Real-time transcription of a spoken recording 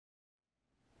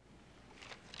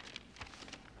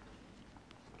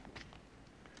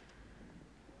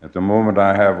At the moment,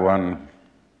 I have a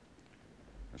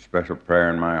special prayer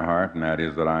in my heart, and that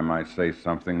is that I might say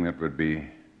something that would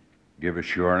give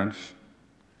assurance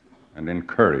and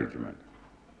encouragement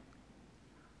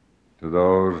to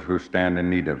those who stand in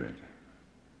need of it,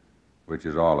 which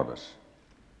is all of us.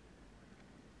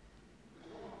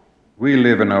 We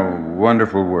live in a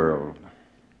wonderful world,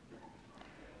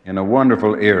 in a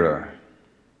wonderful era.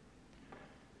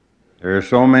 There are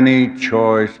so many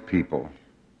choice people,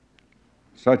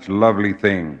 such lovely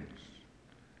things,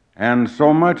 and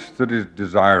so much that is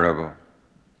desirable.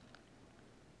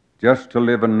 Just to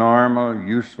live a normal,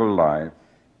 useful life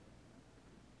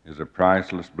is a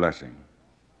priceless blessing.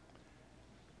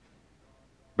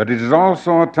 But it is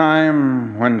also a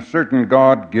time when certain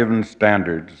God-given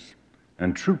standards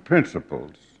and true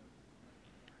principles,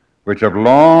 which have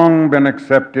long been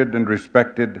accepted and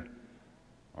respected,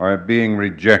 are being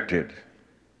rejected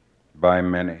by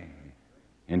many.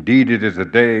 Indeed, it is a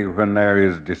day when there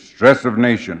is distress of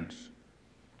nations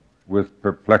with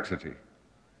perplexity.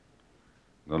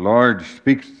 The Lord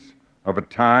speaks of a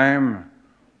time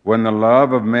when the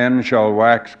love of men shall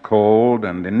wax cold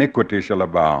and iniquity shall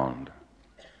abound.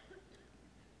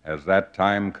 Has that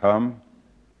time come?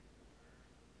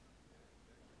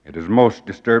 It is most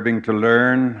disturbing to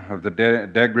learn of the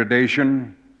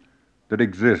degradation that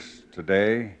exists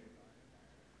today.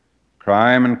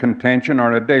 Crime and contention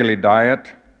are a daily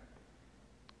diet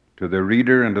to the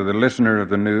reader and to the listener of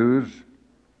the news.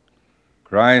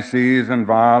 Crises and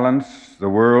violence the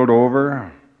world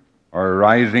over are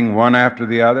rising one after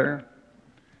the other,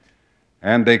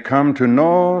 and they come to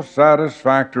no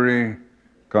satisfactory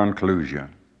conclusion.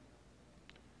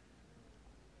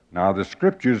 Now, the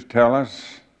Scriptures tell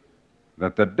us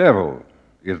that the devil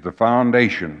is the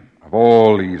foundation of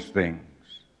all these things,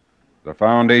 the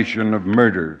foundation of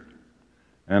murder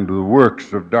and the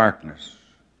works of darkness,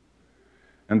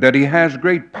 and that he has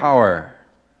great power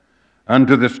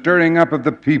unto the stirring up of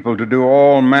the people to do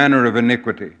all manner of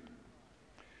iniquity,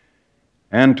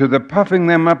 and to the puffing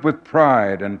them up with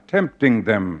pride and tempting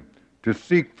them to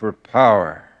seek for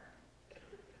power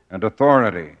and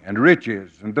authority and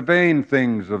riches and the vain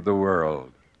things of the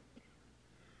world.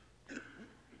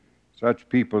 Such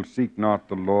people seek not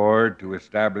the Lord to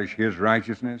establish his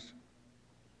righteousness,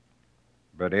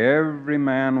 but every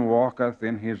man walketh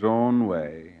in his own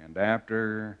way, and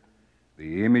after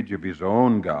the image of his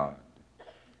own God,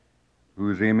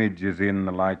 whose image is in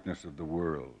the likeness of the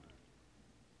world.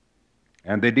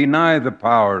 And they deny the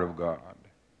power of God,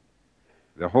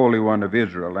 the Holy One of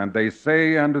Israel, and they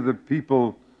say unto the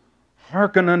people,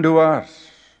 Hearken unto us,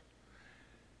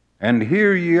 and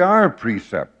hear ye our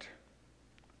precept.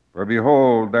 For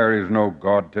behold, there is no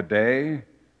God today,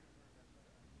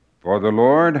 for the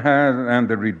Lord has, and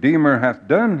the Redeemer hath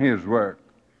done his work,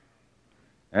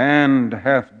 and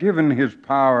hath given his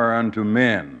power unto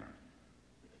men.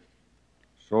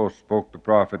 So spoke the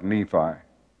prophet Nephi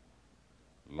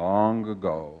long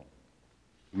ago,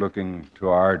 looking to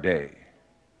our day.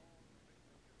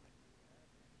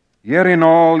 Yet in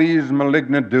all these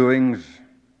malignant doings,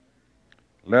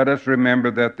 let us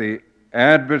remember that the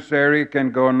adversary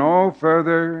can go no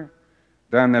further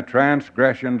than the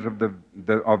transgressions of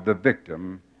the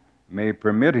victim may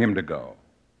permit him to go,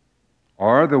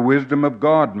 or the wisdom of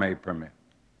God may permit.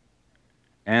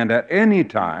 And at any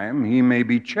time he may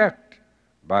be checked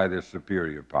by this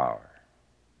superior power.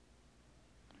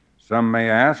 Some may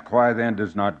ask, why then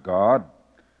does not God,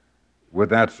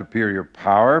 with that superior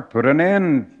power, put an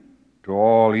end to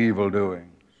all evil doings?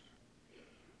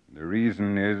 The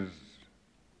reason is,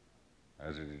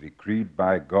 as it is decreed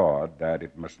by God, that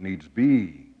it must needs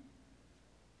be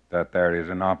that there is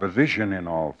an opposition in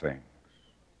all things.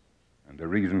 And the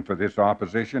reason for this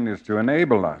opposition is to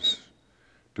enable us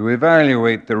to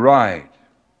evaluate the right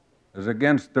as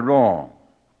against the wrong.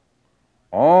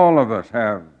 All of us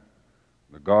have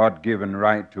the God-given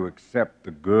right to accept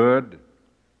the good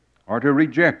or to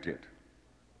reject it.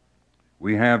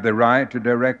 We have the right to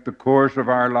direct the course of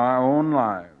our own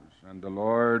lives, and the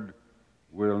Lord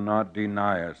will not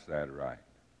deny us that right.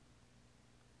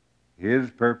 His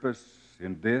purpose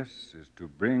in this is to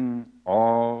bring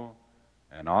all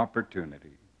an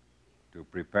opportunity to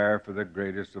prepare for the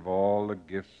greatest of all the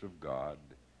gifts of God,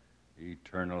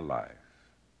 eternal life.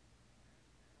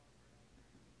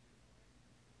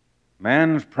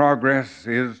 Man's progress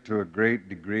is to a great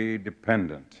degree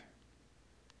dependent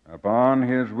upon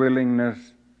his willingness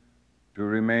to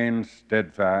remain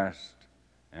steadfast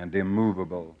and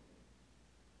immovable,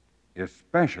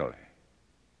 especially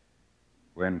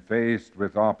when faced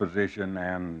with opposition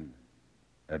and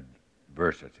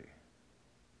adversity.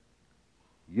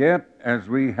 Yet, as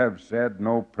we have said,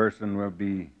 no person will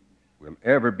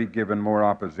ever be given more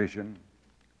opposition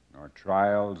nor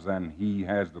trials than he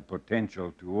has the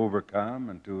potential to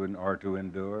overcome or to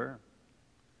endure.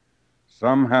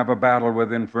 Some have a battle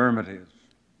with infirmities,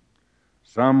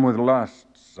 some with lust,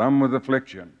 some with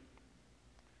affliction,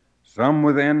 some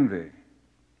with envy,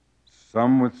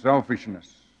 some with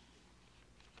selfishness,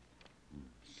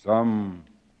 some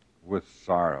with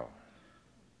sorrow.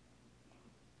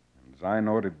 As I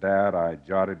noted that, I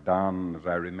jotted down as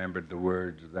I remembered the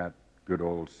words of that good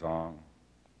old song.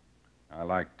 I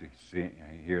like to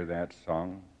hear that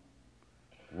sung.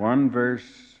 One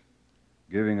verse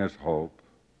giving us hope.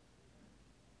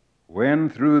 When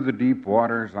through the deep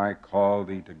waters I call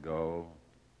thee to go,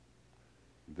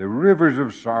 the rivers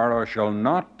of sorrow shall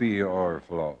not thee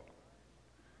o'erflow.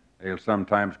 They'll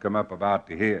sometimes come up about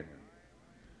to here.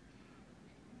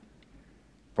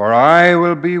 For I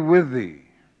will be with thee,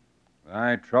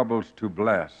 thy troubles to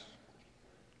bless.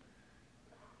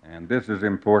 And this is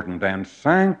important, and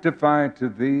sanctify to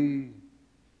thee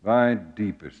thy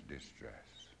deepest distress.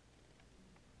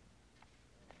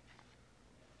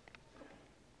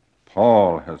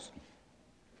 Paul has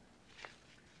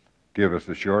given us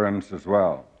assurance as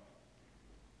well.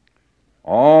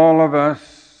 All of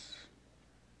us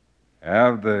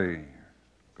have the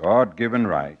God-given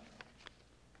right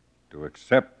to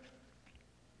accept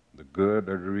the good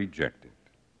or to reject it.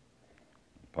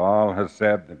 Paul has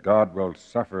said that God will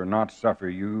not suffer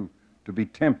you to be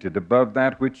tempted above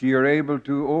that which ye are able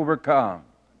to overcome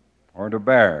or to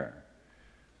bear.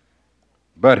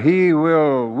 But he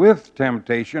will, with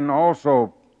temptation,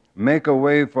 also make a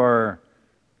way to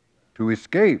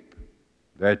escape,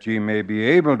 that ye may be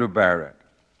able to bear it.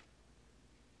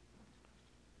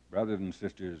 Brothers and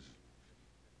sisters,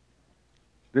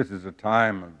 this is a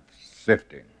time of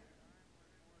sifting.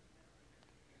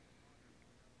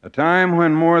 A time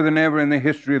when more than ever in the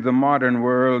history of the modern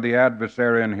world, the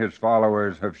adversary and his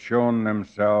followers have shown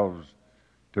themselves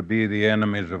to be the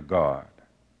enemies of God.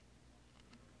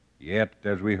 Yet,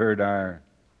 as we heard our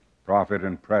prophet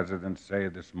and president say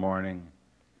this morning,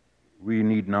 we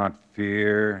need not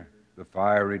fear the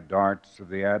fiery darts of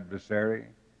the adversary,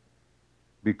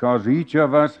 because each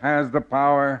of us has the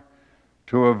power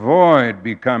to avoid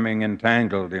becoming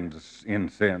entangled in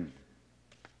sin.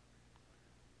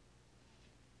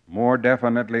 More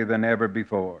definitely than ever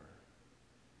before,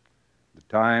 the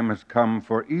time has come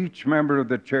for each member of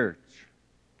the church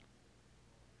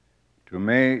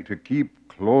to keep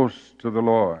close to the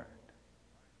Lord,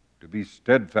 to be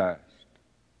steadfast,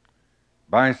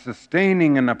 by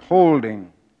sustaining and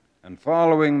upholding and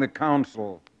following the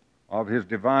counsel of his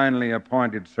divinely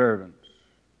appointed servants,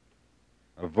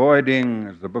 avoiding,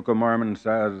 as the Book of Mormon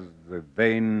says, the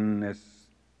vainness,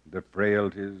 the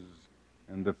frailties,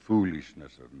 and the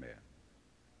foolishness of men.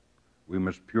 We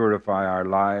must purify our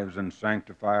lives and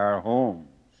sanctify our homes.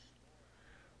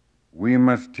 We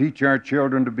must teach our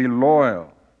children to be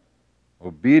loyal,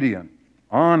 obedient,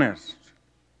 honest,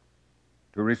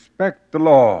 to respect the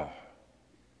law,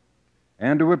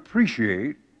 and to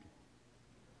appreciate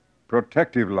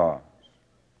protective laws,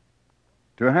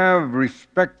 to have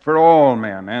respect for all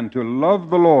men, and to love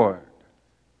the Lord.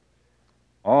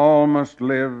 All must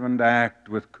live and act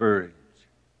with courage,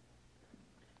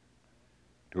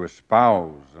 to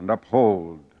espouse and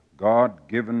uphold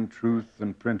God-given truth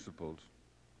and principles,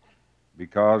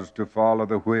 because to follow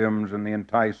the whims and the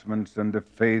enticements and the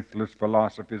faithless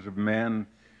philosophies of men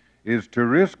is to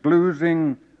risk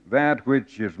losing that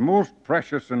which is most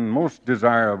precious and most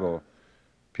desirable: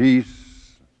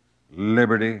 peace,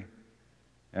 liberty,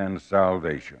 and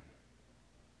salvation.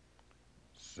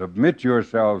 Submit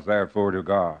yourselves, therefore, to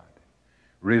God.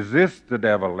 Resist the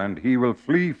devil, and he will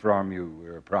flee from you, we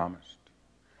are promised.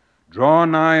 Draw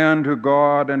nigh unto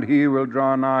God, and he will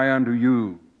draw nigh unto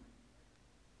you.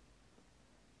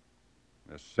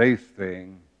 The safe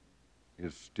thing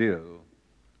is still,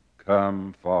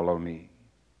 come, follow me.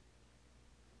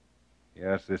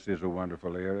 Yes, this is a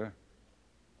wonderful era,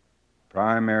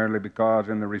 primarily because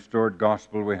in the restored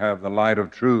gospel we have the light of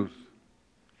truth,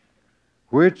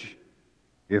 which,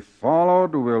 if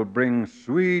followed, will bring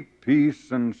sweet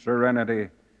peace and serenity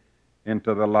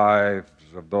into the lives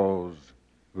of those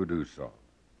who do so.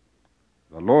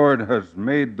 The Lord has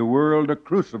made the world a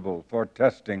crucible for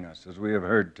testing us, as we have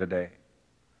heard today,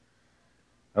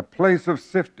 a place of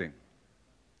sifting,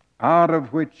 out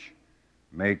of which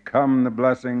may come the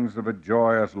blessings of a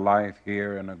joyous life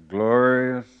here and a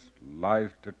glorious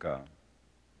life to come.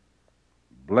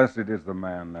 Blessed is the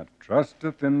man that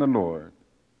trusteth in the Lord,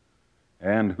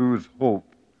 and whose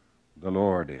hope the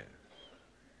Lord is.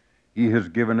 He has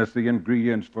given us the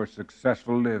ingredients for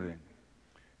successful living.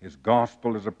 His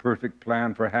gospel is a perfect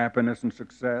plan for happiness and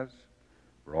success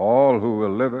for all who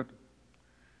will live it.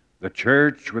 The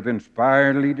church with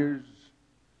inspired leaders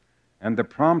and the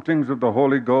promptings of the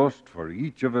Holy Ghost for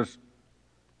each of us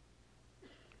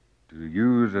to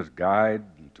use as guide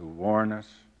and to warn us,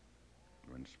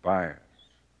 to inspire us.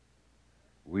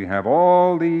 We have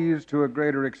all these to a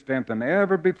greater extent than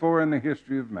ever before in the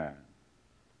history of man.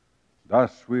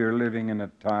 Thus we are living in a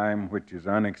time which is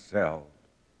unexcelled.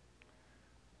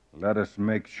 Let us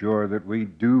make sure that we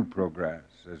do progress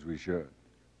as we should,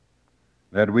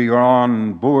 that we are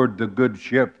on board the good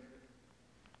ship,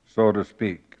 so to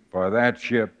speak, for that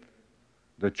ship,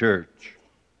 the church,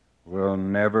 will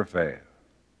never fail.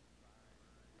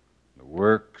 The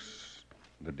works,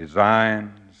 the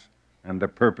designs, and the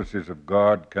purposes of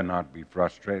God cannot be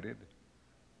frustrated.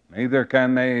 Neither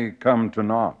can they come to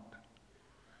naught.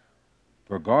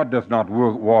 For God doth not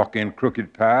walk in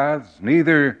crooked paths,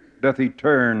 neither doth he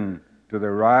turn to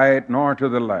the right nor to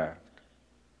the left.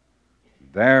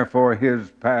 Therefore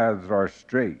his paths are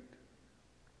straight,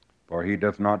 for he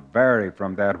doth not vary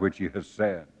from that which he has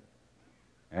said,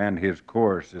 and his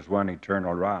course is one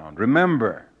eternal round.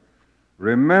 Remember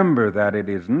that it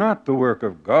is not the work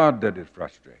of God that is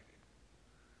frustrated,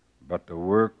 but the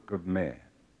work of men.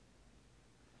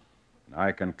 And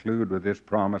I conclude with this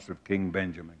promise of King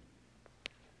Benjamin,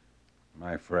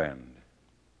 my friend.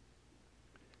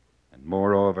 And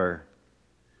moreover,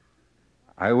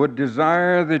 I would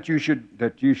desire that you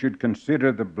should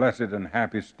consider the blessed and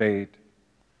happy state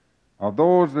of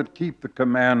those that keep the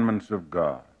commandments of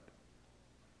God.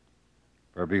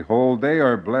 For behold, they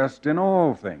are blessed in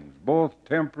all things, both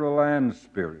temporal and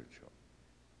spiritual.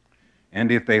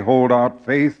 And if they hold out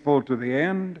faithful to the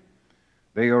end,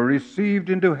 they are received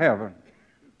into heaven,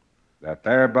 that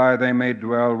thereby they may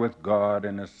dwell with God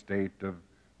in a state of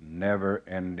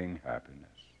never-ending happiness.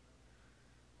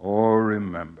 Oh,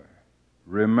 remember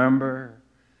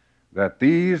that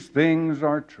these things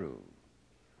are true,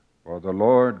 for the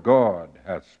Lord God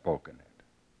hath spoken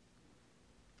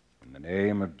it. In the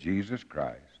name of Jesus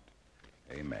Christ,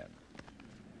 amen.